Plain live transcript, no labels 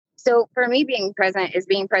So for me, being present is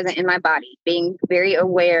being present in my body, being very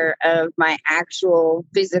aware of my actual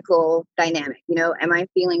physical dynamic. Am I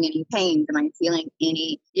feeling any pains? Am I feeling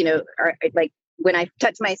any, like when I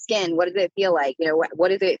touch my skin, what does it feel like? What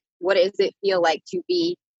does it feel like to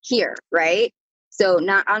be here? Right. So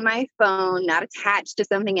not on my phone, not attached to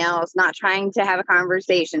something else, not trying to have a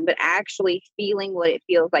conversation, but actually feeling what it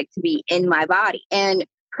feels like to be in my body. And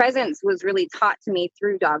presence was really taught to me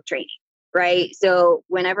through dog training. Right. So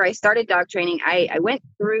whenever I started dog training, I went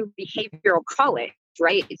through behavioral college,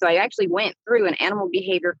 right? So I actually went through an animal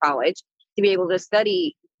behavior college to be able to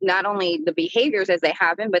study not only the behaviors as they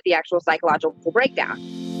happen, but the actual psychological breakdown.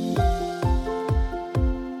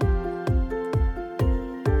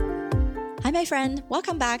 Hi, my friend.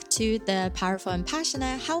 Welcome back to the Powerful and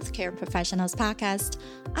Passionate Healthcare Professionals podcast.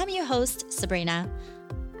 I'm your host, Sabrina.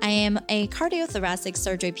 I am a cardiothoracic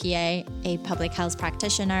surgery PA, a public health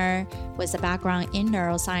practitioner with a background in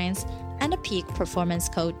neuroscience, and a peak performance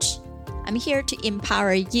coach. I'm here to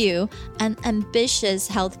empower you, an ambitious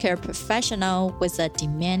healthcare professional with a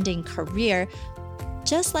demanding career,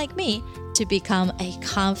 just like me, to become a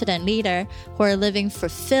confident leader who are living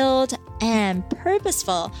fulfilled and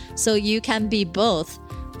purposeful so you can be both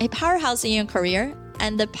a powerhouse in your career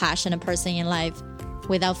and a passionate person in life,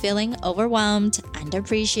 without feeling overwhelmed,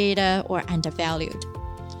 underappreciated, or undervalued.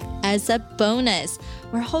 As a bonus,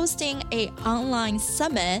 we're hosting an online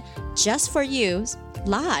summit just for you,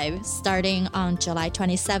 live, starting on July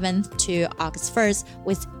 27th to August 1st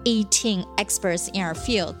with 18 experts in our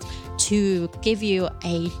field to give you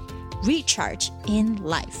a recharge in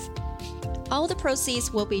life. All the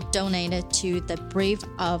proceeds will be donated to the Brave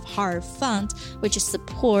of Heart Fund, which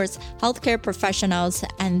supports healthcare professionals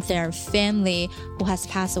and their family who has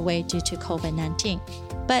passed away due to COVID-19.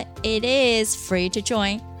 But it is free to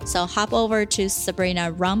join, so hop over to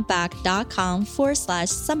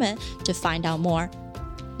sabrinarunback.com/summit to find out more.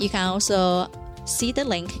 You can also see the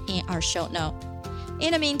link in our show note.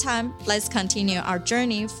 In the meantime, let's continue our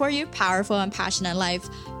journey for your powerful and passionate life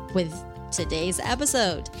with today's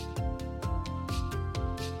episode.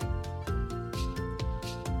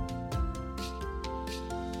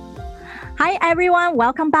 Hi, everyone.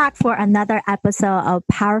 Welcome back for another episode of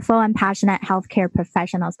Powerful and Passionate Healthcare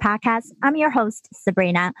Professionals podcast. I'm your host,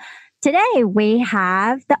 Sabrina. Today, we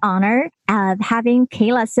have the honor of having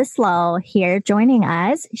Kayla Sislo here joining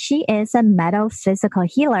us. She is a metaphysical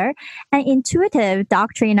healer, an intuitive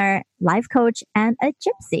dog trainer, life coach, and a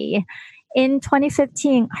gypsy. In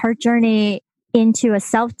 2015, her journey into a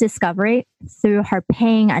self-discovery through her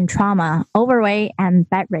pain and trauma, overweight and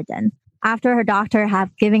bedridden. After her doctor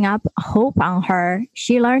had given up hope on her,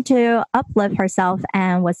 she learned to uplift herself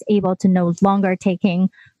and was able to no longer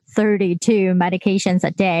taking 32 medications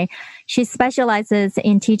a day. She specializes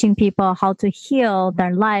in teaching people how to heal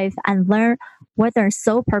their life and learn what their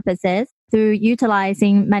soul purpose is through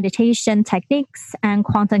utilizing meditation techniques and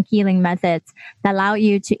quantum healing methods that allow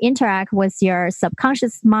you to interact with your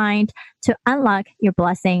subconscious mind to unlock your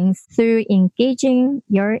blessings through engaging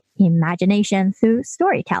your imagination through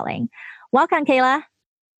storytelling. Welcome, Kayla.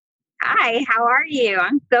 Hi, how are you?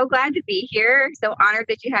 I'm so glad to be here. So honored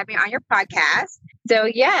that you have me on your podcast. So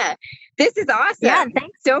yeah, this is awesome. Yeah,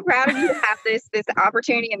 thanks. So proud of you to have this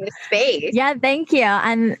opportunity in this space. Yeah, thank you.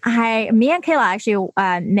 And me and Kayla actually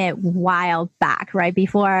met a while back, right?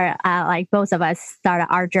 Before both of us started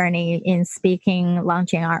our journey in speaking,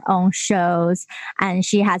 launching our own shows. And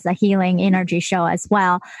she has a healing energy show as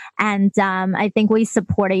well. And I think we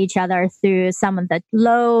support each other through some of the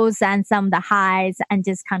lows and some of the highs and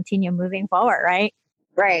just continue moving forward, right?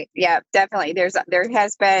 Right. Yeah, definitely. There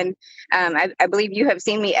has been, I believe you have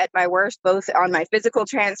seen me at my worst, both on my physical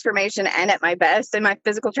transformation and at my best in my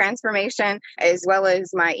physical transformation, as well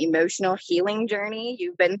as my emotional healing journey.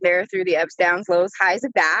 You've been there through the ups, downs, lows, highs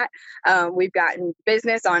of that. We've gotten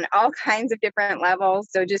business on all kinds of different levels.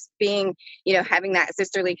 So just being, having that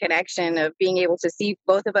sisterly connection of being able to see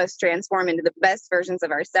both of us transform into the best versions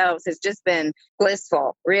of ourselves has just been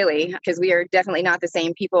blissful, really, because we are definitely not the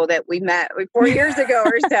same people that we met 4 years ago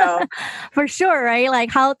or so. For sure, right? Like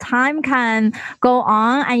how time can go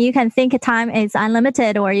on and you can think time is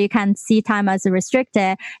unlimited or you can see time as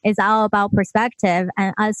restricted. It's all about perspective.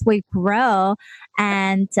 And as we grow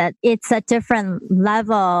and it's a different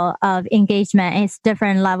level of engagement, it's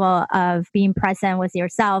different level of being present with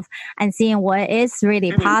yourself and seeing what is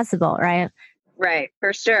really possible, right? Right,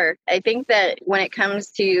 for sure. I think that when it comes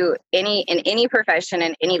to any profession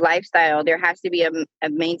and any lifestyle, there has to be a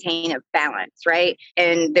maintain of balance, right?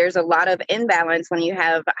 And there's a lot of imbalance when you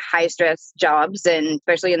have high stress jobs, and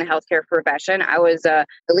especially in the healthcare profession. I was the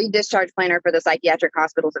lead discharge planner for the psychiatric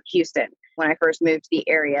hospitals of Houston when I first moved to the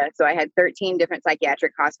area. So I had 13 different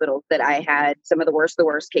psychiatric hospitals that I had some of the worst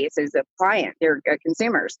cases of clients, they're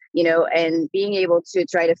consumers, and being able to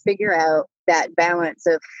try to figure out that balance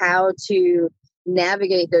of how to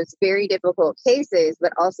navigate those very difficult cases,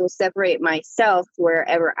 but also separate myself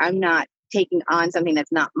wherever I'm not taking on something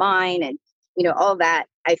that's not mine. And, all that,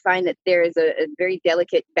 I find that there is a very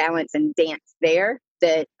delicate balance and dance there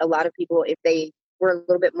that a lot of people, if they were a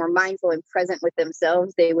little bit more mindful and present with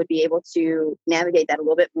themselves, they would be able to navigate that a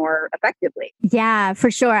little bit more effectively. Yeah,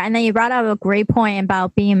 for sure. And then you brought up a great point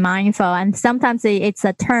about being mindful. And sometimes it's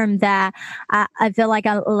a term that I feel like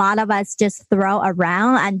a lot of us just throw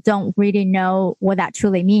around and don't really know what that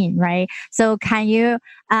truly means, right? So can you,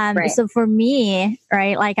 Right. So for me,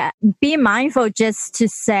 right, like being mindful just to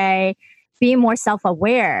say, being more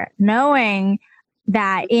self-aware, knowing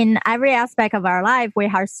that in every aspect of our life, we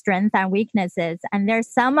have strengths and weaknesses. And there's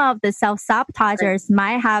some of the self-sabotagers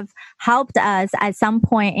might have helped us at some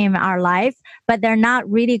point in our life, but they're not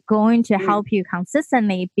really going to help you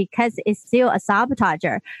consistently because it's still a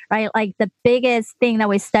sabotager, right? Like the biggest thing that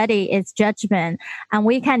we study is judgment. And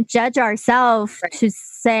we can judge ourselves to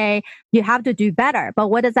say, you have to do better. But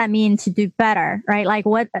what does that mean to do better, right? Like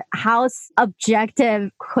how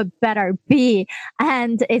objective could better be?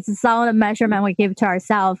 And it's all the measurement we give to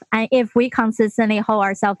ourselves. And if we consistently hold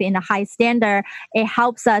ourselves in a high standard, it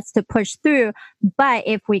helps us to push through. But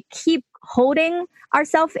if we keep holding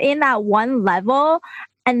ourselves in that one level,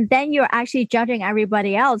 and then you're actually judging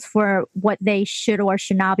everybody else for what they should or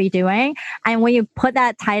should not be doing. And when you put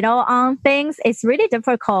that title on things, it's really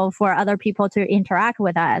difficult for other people to interact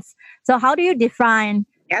with us. So how do you define,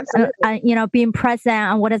 being present,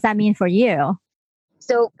 and what does that mean for you?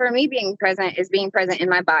 So for me, being present is being present in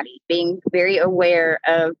my body, being very aware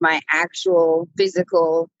of my actual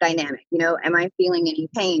physical dynamic. Am I feeling any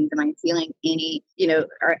pains? Am I feeling any,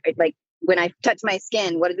 like when I touch my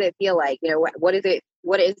skin, what does it feel like? What does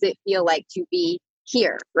it feel like to be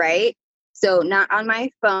here? Right. So not on my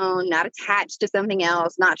phone, not attached to something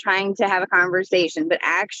else, not trying to have a conversation, but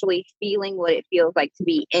actually feeling what it feels like to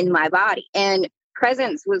be in my body. And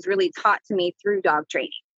presence was really taught to me through dog training.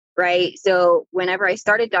 Right. So whenever I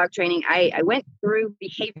started dog training, I went through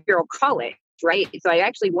behavioral college, right? So I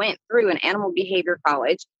actually went through an animal behavior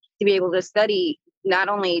college to be able to study not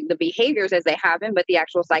only the behaviors as they happen, but the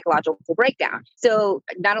actual psychological breakdown. So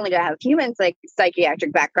not only do I have human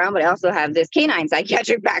psychiatric background, but I also have this canine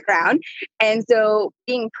psychiatric background. And so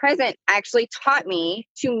being present actually taught me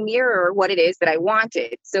to mirror what it is that I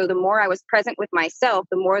wanted. So the more I was present with myself,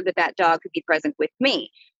 the more that dog could be present with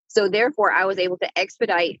me. So therefore, I was able to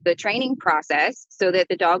expedite the training process so that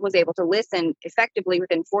the dog was able to listen effectively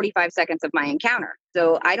within 45 seconds of my encounter.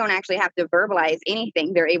 So I don't actually have to verbalize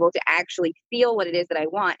anything. They're able to actually feel what it is that I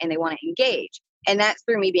want, and they want to engage. And that's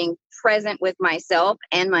through me being present with myself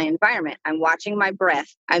and my environment. I'm watching my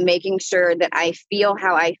breath. I'm making sure that I feel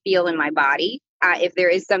how I feel in my body. If there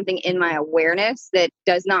is something in my awareness that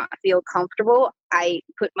does not feel comfortable, I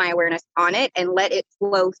put my awareness on it and let it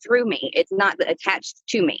flow through me. It's not attached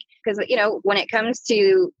to me. Because, when it comes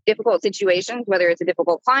to difficult situations, whether it's a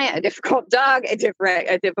difficult client, a difficult dog, a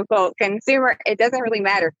difficult consumer, it doesn't really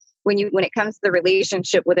matter when it comes to the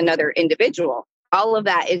relationship with another individual. All of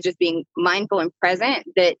that is just being mindful and present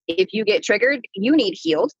that if you get triggered, you need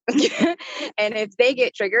healed. And if they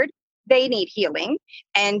get triggered, they need healing,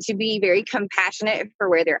 and to be very compassionate for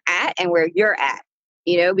where they're at and where you're at,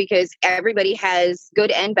 because everybody has good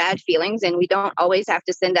and bad feelings, and we don't always have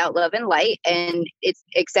to send out love and light. And it's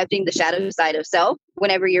accepting the shadow side of self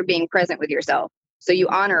whenever you're being present with yourself. So you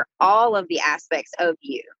honor all of the aspects of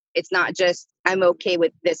you. It's not just, I'm okay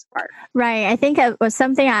with this part. Right. I think it was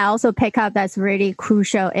something I also pick up that's really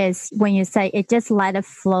crucial is when you say it, just let it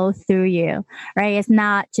flow through you, right? It's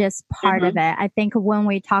not just part of it. I think when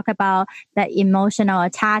we talk about the emotional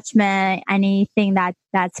attachment, anything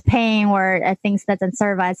that's pain or things that doesn't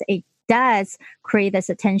serve us, it does create this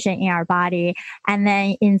tension in our body. And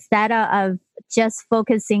then instead of just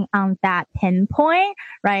focusing on that pinpoint,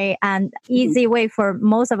 right? And easy way for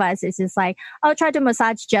most of us is just like, oh, try to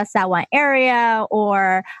massage just that one area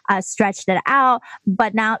or stretch it out.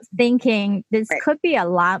 But now thinking this could be a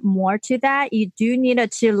lot more to that. You do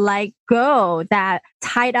need to let go that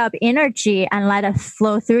tied up energy and let it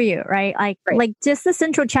flow through you, right? Like just the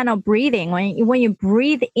central channel breathing. When you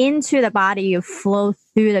breathe into the body, you flow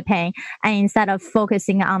through the pain, and instead of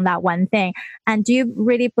focusing on that one thing. And do you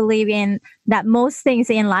really believe in that? Most things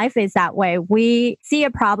in life is that way. We see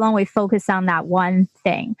a problem, we focus on that one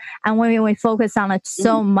thing. And when we focus on it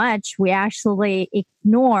so much, we actually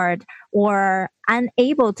ignored or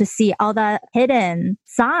unable to see all the hidden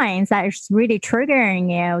signs that is really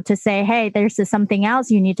triggering you to say, hey, there's something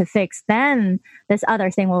else you need to fix. Then this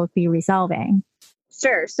other thing will be resolving.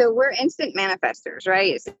 Sure. So we're instant manifestors,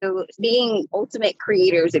 right? So being ultimate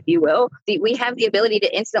creators, if you will, we have the ability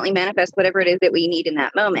to instantly manifest whatever it is that we need in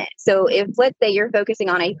that moment. So if, let's say, you're focusing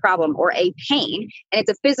on a problem or a pain and it's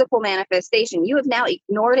a physical manifestation, you have now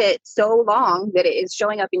ignored it so long that it is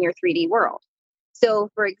showing up in your 3D world. So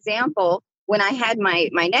for example, when I had my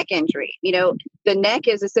neck injury, the neck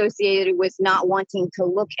is associated with not wanting to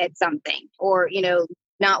look at something or,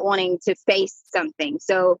 not wanting to face something.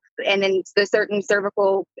 So, and then the certain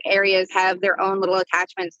cervical areas have their own little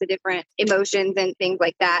attachments to different emotions and things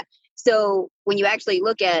like that. So when you actually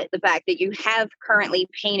look at the fact that you have currently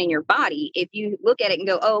pain in your body, if you look at it and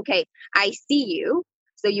go, oh, okay, I see you.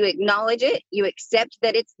 So you acknowledge it, you accept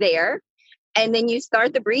that it's there, and then you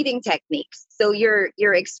start the breathing techniques. So you're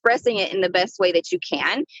expressing it in the best way that you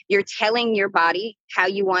can. You're telling your body how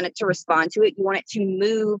you want it to respond to it. You want it to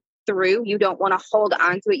move through. You don't want to hold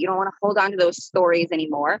on to it. You don't want to hold on to those stories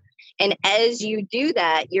anymore. And as you do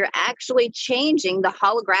that, you're actually changing the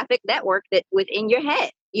holographic network that within your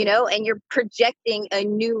head, and you're projecting a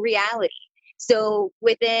new reality. So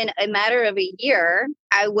within a matter of a year,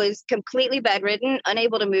 I was completely bedridden,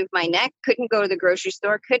 unable to move my neck, couldn't go to the grocery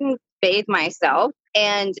store, couldn't bathe myself.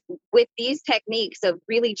 And with these techniques of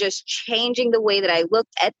really just changing the way that I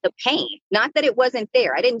looked at the pain, not that it wasn't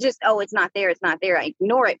there. I didn't just, oh, it's not there. It's not there. I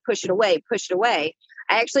ignore it, push it away.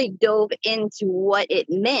 I actually dove into what it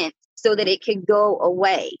meant so that it could go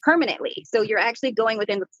away permanently. So you're actually going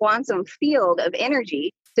within the quantum field of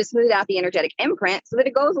energy to smooth out the energetic imprint so that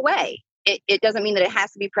it goes away. It doesn't mean that it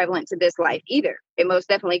has to be prevalent to this life either. It most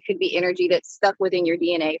definitely could be energy that's stuck within your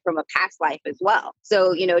DNA from a past life as well.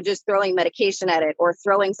 So, just throwing medication at it or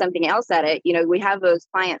throwing something else at it, we have those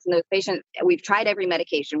clients and those patients. We've tried every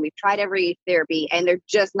medication, we've tried every therapy, and they're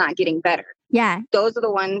just not getting better. Yeah. Those are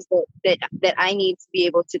the ones that I need to be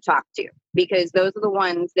able to talk to, because those are the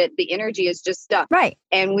ones that the energy is just stuck. Right.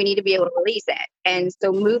 And we need to be able to release it. And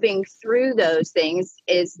so moving through those things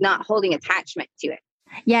is not holding attachment to it.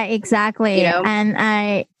 Yeah, exactly.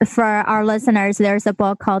 And for our listeners, there's a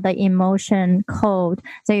book called The Emotion Code.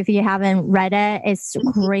 So if you haven't read it, it's a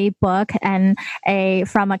great book, and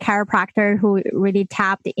from a chiropractor who really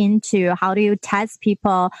tapped into how do you test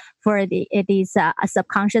people for these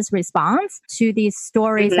subconscious response to these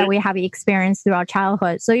stories that we have experienced throughout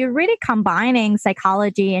childhood. So you're really combining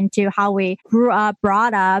psychology into how we grew up,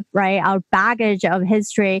 brought up, right? Our baggage of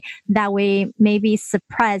history that we maybe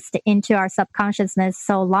suppressed into our subconsciousness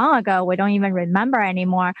so long ago, we don't even remember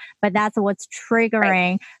anymore, but that's what's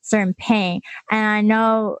triggering certain pain. And I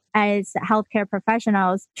know as healthcare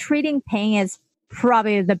professionals, treating pain is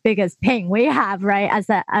probably the biggest pain we have, right, as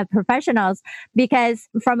a professionals, because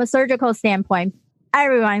from a surgical standpoint,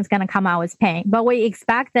 everyone's going to come out with pain, but we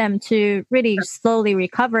expect them to really slowly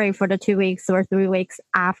recover for the 2 weeks or 3 weeks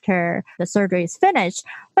after the surgery is finished.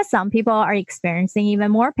 But some people are experiencing even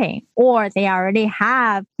more pain, or they already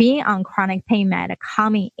have been on chronic pain med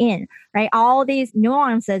coming in, right? All these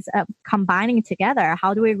nuances of combining together.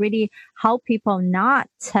 How do we really help people not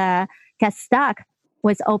to get stuck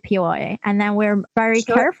with opioid? And then we're very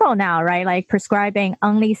careful now, right? Like prescribing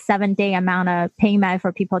only 7-day amount of pain med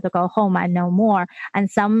for people to go home and no more. And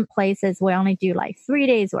some places we only do like 3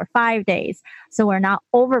 days or 5 days. So we're not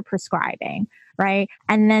over prescribing, right?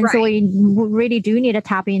 And then so we really do need to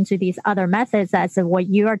tap into these other methods as what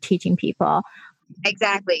you are teaching people.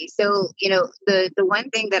 Exactly. So, the one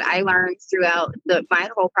thing that I learned throughout my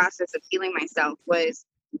whole process of healing myself was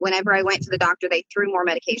whenever I went to the doctor, they threw more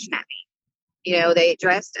medication at me. They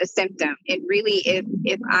addressed a symptom. It really,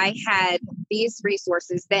 if I had these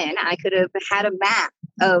resources, then I could have had a map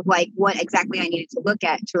of like what exactly I needed to look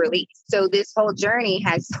at to release. So this whole journey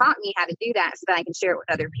has taught me how to do that so that I can share it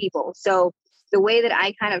with other people. So the way that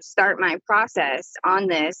I kind of start my process on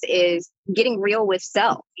this is getting real with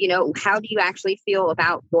self. How do you actually feel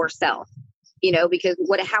about yourself? Because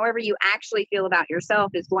however you actually feel about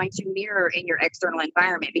yourself is going to mirror in your external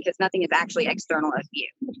environment, because nothing is actually external of you.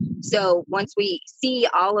 So once we see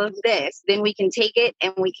all of this, then we can take it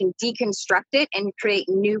and we can deconstruct it and create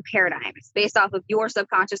new paradigms based off of your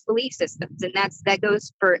subconscious belief systems. And that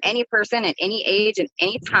goes for any person at any age and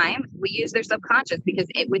any time. We use their subconscious because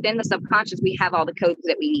within the subconscious, we have all the codes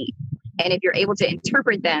that we need. And if you're able to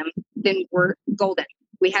interpret them, then we're golden.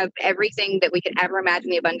 We have everything that we could ever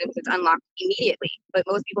imagine. The abundance is unlocked immediately. But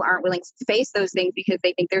most people aren't willing to face those things because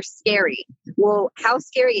they think they're scary. Well, how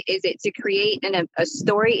scary is it to create a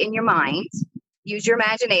story in your mind, use your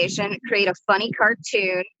imagination, create a funny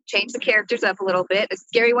cartoon, change the characters up a little bit. The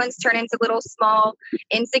scary ones turn into little small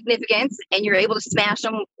insignificance, and you're able to smash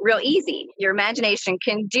them real easy. Your imagination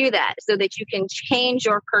can do that so that you can change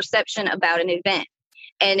your perception about an event.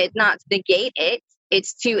 And it's not to negate it.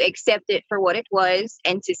 It's to accept it for what it was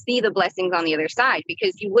and to see the blessings on the other side,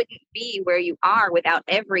 because you wouldn't be where you are without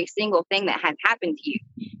every single thing that has happened to you.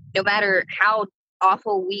 No matter how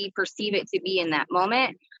awful we perceive it to be in that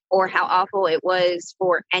moment or how awful it was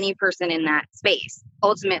for any person in that space,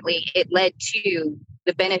 ultimately it led to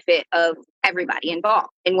the benefit of everybody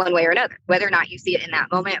involved in one way or another, whether or not you see it in that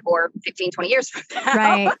moment or 15, 20 years from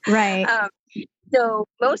now. Right. So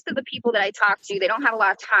most of the people that I talk to, they don't have a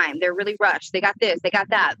lot of time. They're really rushed. They got this, they got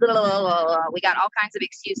that. Blah, blah, blah, blah. We got all kinds of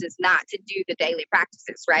excuses not to do the daily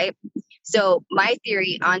practices, right? So my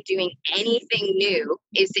theory on doing anything new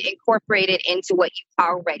is to incorporate it into what you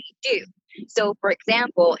already do. So for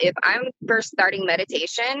example, if I'm first starting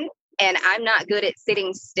meditation and I'm not good at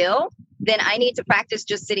sitting still, then I need to practice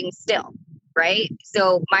just sitting still. Right?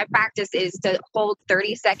 So my practice is to hold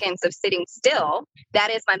 30 seconds of sitting still.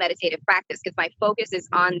 That is my meditative practice because my focus is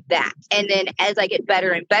on that. And then as I get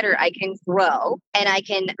better and better, I can grow and I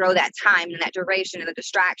can grow that time and that duration and the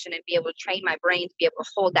distraction and be able to train my brain to be able to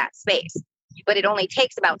hold that space. But it only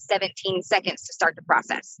takes about 17 seconds to start the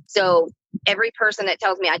process. So every person that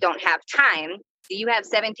tells me I don't have time, do you have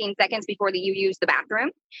 17 seconds before you use the bathroom?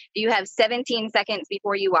 Do you have 17 seconds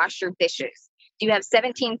before you wash your dishes? Do you have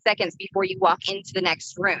 17 seconds before you walk into the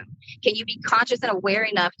next room? Can you be conscious and aware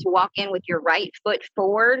enough to walk in with your right foot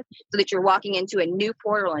forward so that you're walking into a new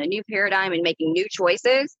portal and a new paradigm and making new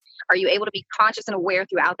choices? Are you able to be conscious and aware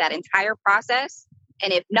throughout that entire process?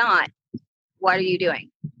 And if not, what are you doing?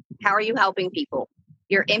 How are you helping people?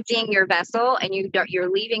 You're emptying your vessel and you're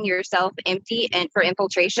leaving yourself empty and for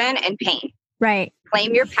infiltration and pain. Right.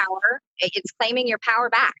 Claim your power. It's claiming your power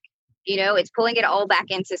back. It's pulling it all back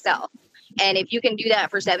into self. And if you can do that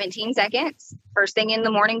for 17 seconds, first thing in the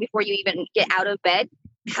morning before you even get out of bed,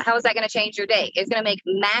 how is that going to change your day? It's going to make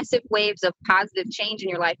massive waves of positive change in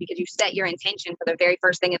your life because you set your intention for the very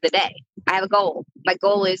first thing of the day. I have a goal. My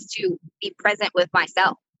goal is to be present with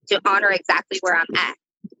myself, to honor exactly where I'm at.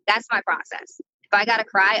 That's my process. If I got to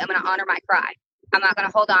cry, I'm going to honor my cry. I'm not going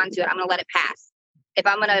to hold on to it. I'm going to let it pass. If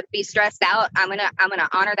I'm going to be stressed out, I'm going to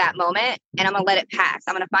honor that moment and I'm going to let it pass.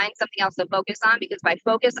 I'm going to find something else to focus on, because if I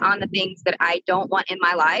focus on the things that I don't want in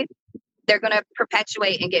my life, they're going to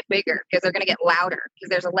perpetuate and get bigger because they're going to get louder because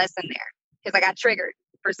there's a lesson there. Because I got triggered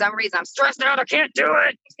for some reason. I'm stressed out. I can't do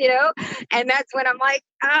it, and that's when I'm like,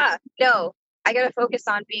 no, I got to focus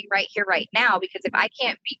on being right here, right now, because if I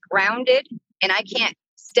can't be grounded and I can't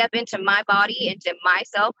step into my body, into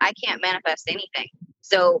myself, I can't manifest anything.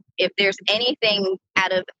 So if there's anything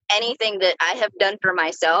out of anything that I have done for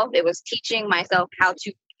myself, it was teaching myself how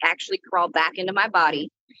to actually crawl back into my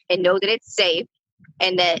body and know that it's safe.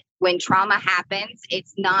 And that when trauma happens,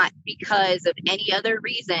 it's not because of any other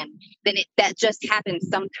reason, then that just happens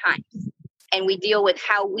sometimes. And we deal with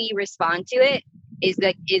how we respond to it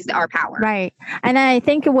is our power. Right. And I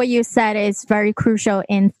think what you said is very crucial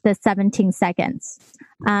in the 17 seconds.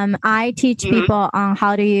 I teach people on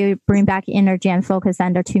how do you bring back energy and focus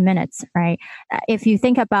under 2 minutes, right? If you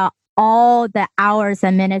think about all the hours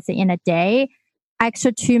and minutes in a day,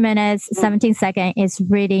 extra 2 minutes, 17 seconds is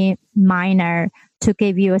really minor to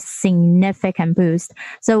give you a significant boost.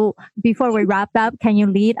 So before we wrap up, can you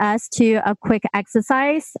lead us to a quick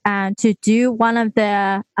exercise to do one of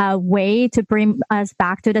the way to bring us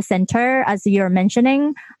back to the center, as you're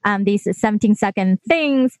mentioning, these 17-second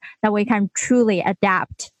things that we can truly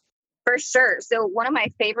adapt? For sure. So one of my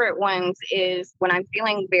favorite ones is when I'm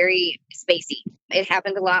feeling very spacey. It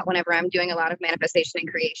happens a lot whenever I'm doing a lot of manifestation and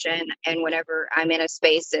creation, and whenever I'm in a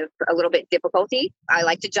space of a little bit difficulty, I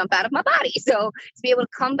like to jump out of my body. So to be able to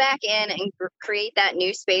come back in and create that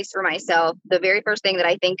new space for myself, the very first thing that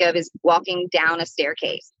I think of is walking down a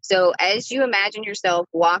staircase. So as you imagine yourself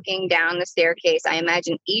walking down the staircase, I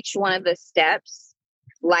imagine each one of the steps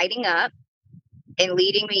lighting up and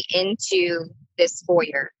leading me into this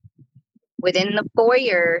foyer. Within the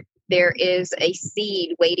foyer, there is a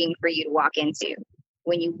seed waiting for you to walk into.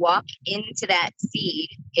 when you walk into that seed,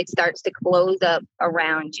 it starts to close up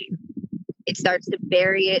around you. It starts to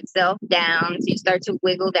bury itself down. So you start to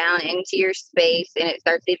wiggle down into your space, and it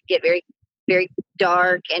starts to get very, very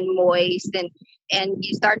dark and moist, and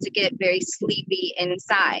you start to get very sleepy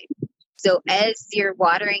inside. So as you're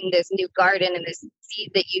watering this new garden and this seed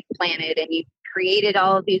that you've planted, and you've created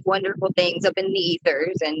all of these wonderful things up in the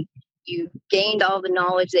ethers, and you've gained all the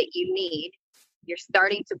knowledge that you need, you're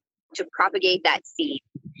starting to propagate that seed.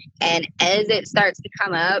 And as it starts to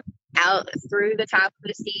come up out through the top of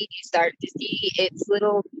the seed, you start to see its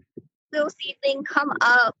little seed thing come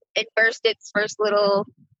up and burst its first little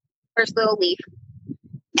leaf.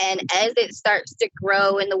 And as it starts to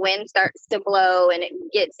grow and the wind starts to blow and it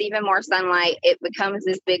gets even more sunlight, it becomes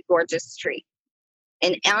this big, gorgeous tree.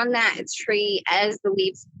 And on that tree, as the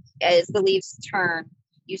leaves turn,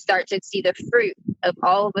 you start to see the fruit of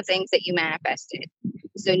all of the things that you manifested.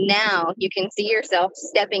 So now you can see yourself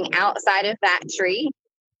stepping outside of that tree,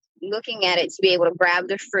 looking at it to be able to grab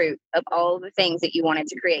the fruit of all of the things that you wanted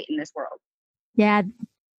to create in this world. Yeah.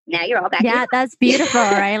 Now you're all back. Yeah, that's beautiful,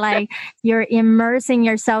 right? Like you're immersing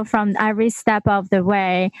yourself from every step of the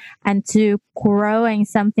way and to growing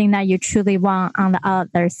something that you truly want on the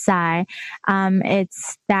other side.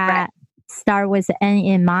 It's that start with the end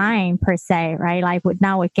in mind per se, right? Like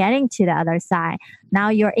now we're getting to the other side. Now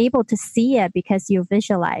you're able to see it because you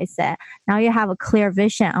visualize it. Now you have a clear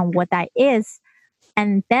vision on what that is.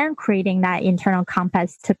 And then creating that internal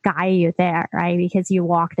compass to guide you there, right? Because you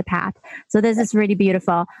walk the path. So this is really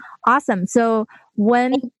beautiful. Awesome. So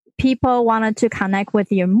when people wanted to connect with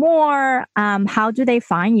you more, how do they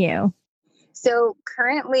find you? So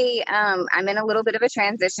currently, I'm in a little bit of a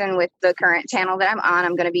transition with the current channel that I'm on.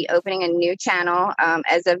 I'm going to be opening a new channel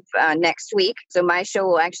as of next week. So my show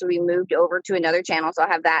will actually be moved over to another channel. So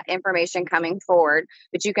I'll have that information coming forward.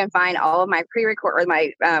 But you can find all of my pre-record or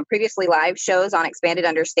my previously live shows on Expanded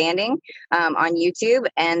Understanding on YouTube.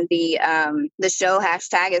 And the show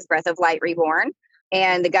hashtag is Breath of Light Reborn.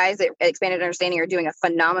 And the guys at Expanded Understanding are doing a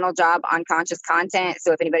phenomenal job on conscious content.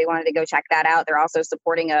 So if anybody wanted to go check that out, they're also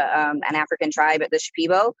supporting an African tribe at the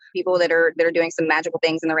Shipibo, people that are doing some magical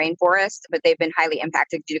things in the rainforest, but they've been highly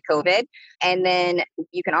impacted due to COVID. And then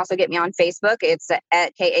you can also get me on Facebook. It's at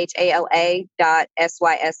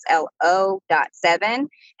KHALA.SYSLO.7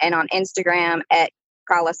 and on Instagram at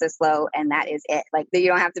Carla Sislo, and that is it. Like you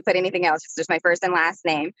don't have to put anything else. It's just my first and last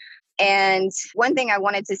name. And one thing I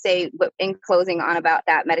wanted to say in closing on about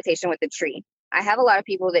that meditation with the tree, I have a lot of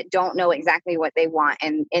people that don't know exactly what they want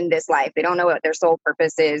in this life. They don't know what their soul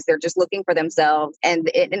purpose is. They're just looking for themselves, and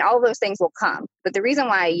all of those things will come. But the reason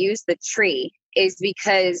why I use the tree is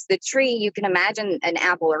because the tree, you can imagine an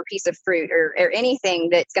apple or a piece of fruit or anything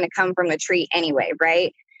that's going to come from the tree anyway,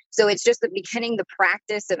 right? So it's just the beginning, the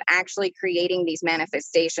practice of actually creating these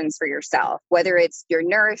manifestations for yourself, whether it's your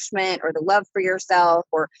nourishment or the love for yourself,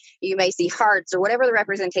 or you may see hearts or whatever the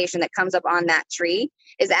representation that comes up on that tree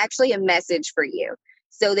is actually a message for you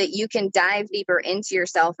so that you can dive deeper into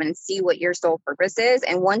yourself and see what your soul purpose is.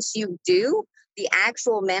 And once you do, the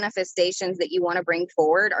actual manifestations that you want to bring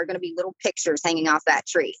forward are going to be little pictures hanging off that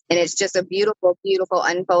tree. And it's just a beautiful, beautiful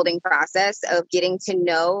unfolding process of getting to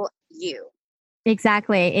know you.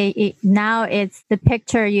 Exactly. Now it's the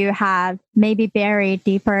picture you have maybe buried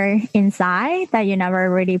deeper inside that you never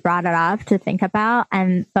really brought it up to think about.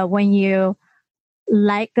 But when you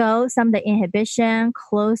let go some of the inhibition,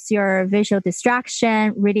 close your visual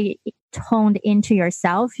distraction, really toned into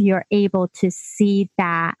yourself, you're able to see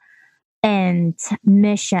that and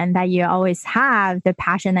mission that you always have, the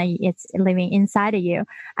passion that it's living inside of you.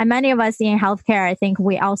 And many of us in healthcare, I think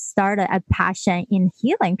we all started a passion in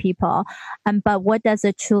healing people. But what does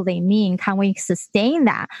it truly mean? Can we sustain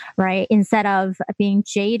that, right? Instead of being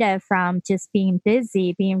jaded from just being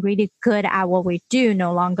busy, being really good at what we do,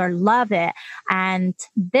 no longer love it. And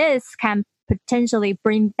this can potentially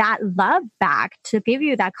bring that love back to give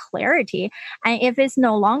you that clarity. And if it's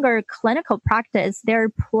no longer clinical practice, there are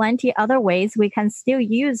plenty other ways we can still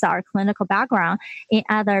use our clinical background in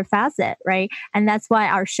other facets, right? And that's why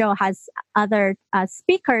our show has other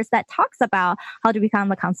speakers that talks about how to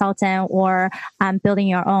become a consultant or building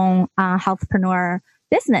your own healthpreneur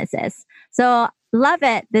businesses. So love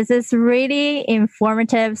it. This is really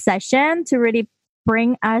informative session to really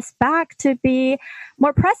bring us back to be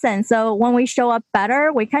more present. So when we show up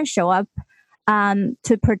better, we can show up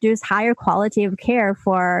to produce higher quality of care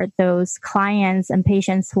for those clients and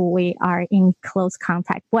patients who we are in close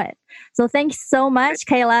contact with. So thanks so much,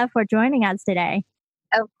 Kayla, for joining us today.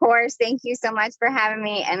 Of course. Thank you so much for having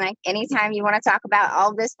me. And anytime you want to talk about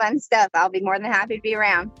all this fun stuff, I'll be more than happy to be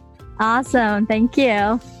around. Awesome. Thank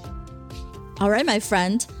you. All right, my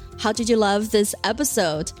friend, how did you love this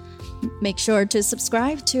episode? Make sure to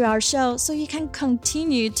subscribe to our show so you can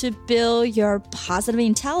continue to build your positive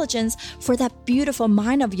intelligence for that beautiful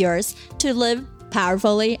mind of yours to live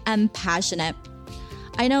powerfully and passionate.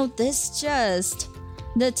 I know this is just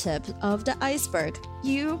the tip of the iceberg.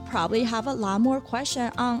 You probably have a lot more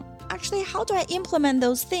questions on actually how do I implement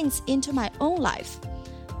those things into my own life?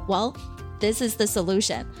 Well, this is the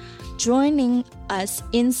solution. Joining us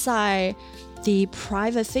inside the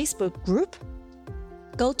private Facebook group,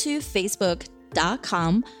 go to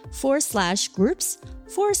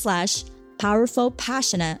facebook.com/groups/Powerful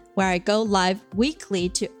Passionate, where I go live weekly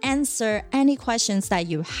to answer any questions that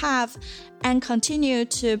you have and continue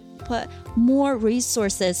to put more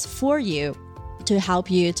resources for you to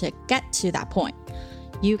help you to get to that point.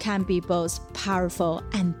 You can be both powerful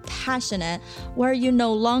and passionate, where you're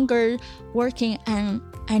no longer working on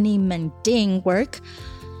any mundane work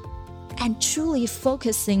and truly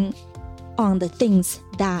focusing on the things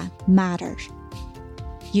that matter.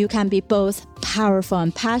 You can be both powerful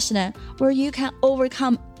and passionate, where you can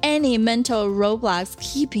overcome any mental roadblocks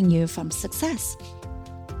keeping you from success.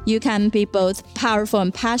 You can be both powerful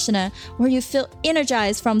and passionate, where you feel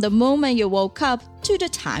energized from the moment you woke up to the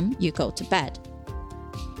time you go to bed.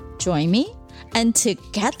 Join me, and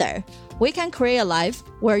together we can create a life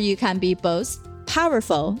where you can be both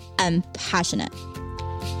powerful and passionate.